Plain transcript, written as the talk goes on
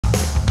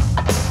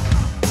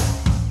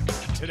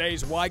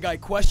Today's Why Guy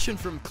question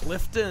from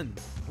Clifton.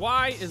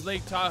 Why is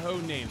Lake Tahoe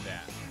named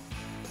that?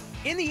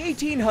 In the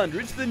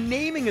 1800s, the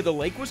naming of the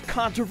lake was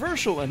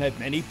controversial and had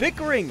many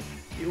bickering.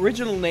 The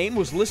original name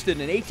was listed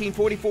in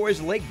 1844 as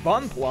Lake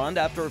Bonpland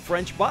after a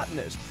French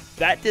botanist.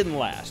 That didn't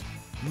last.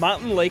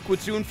 Mountain Lake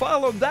would soon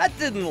follow. That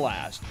didn't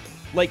last.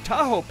 Lake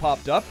Tahoe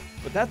popped up,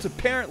 but that's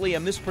apparently a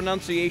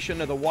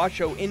mispronunciation of the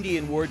Washoe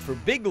Indian word for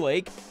big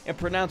lake and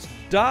pronounced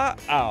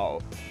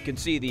da-ow. You can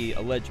see the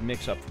alleged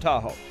mix-up for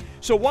Tahoe.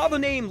 So while the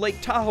name Lake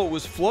Tahoe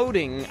was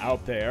floating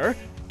out there,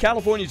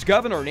 California's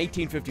governor in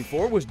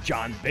 1854 was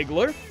John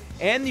Bigler,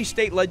 and the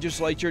state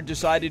legislature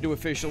decided to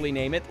officially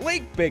name it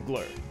Lake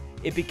Bigler.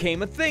 It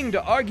became a thing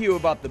to argue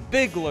about the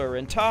Bigler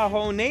and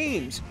Tahoe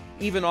names.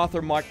 Even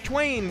author Mark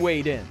Twain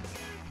weighed in.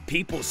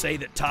 People say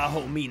that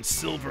Tahoe means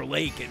Silver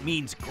Lake. It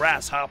means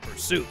grasshopper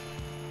soup.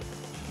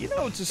 You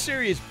know, it's a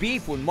serious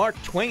beef when Mark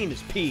Twain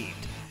is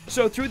peeved.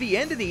 So through the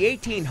end of the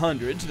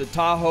 1800s, the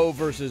Tahoe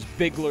versus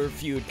Bigler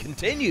feud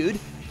continued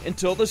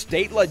until the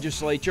state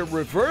legislature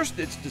reversed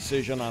its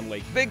decision on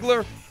Lake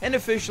Bigler and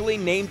officially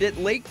named it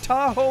Lake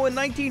Tahoe in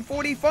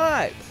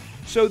 1945.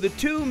 So the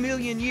 2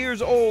 million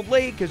years old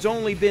lake has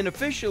only been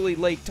officially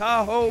Lake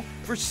Tahoe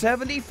for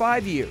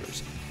 75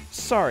 years.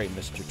 Sorry,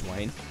 Mr.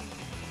 Twain.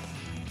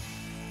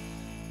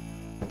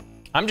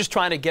 I'm just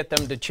trying to get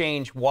them to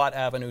change Watt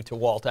Avenue to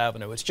Walt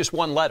Avenue. It's just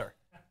one letter,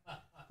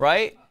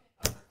 right?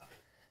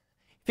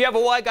 If you have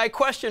a Why Guy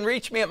question,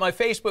 reach me at my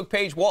Facebook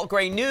page, Walt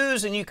Gray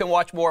News, and you can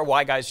watch more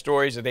Why Guy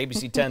stories at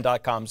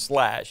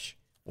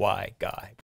abc10.com/Why Guy.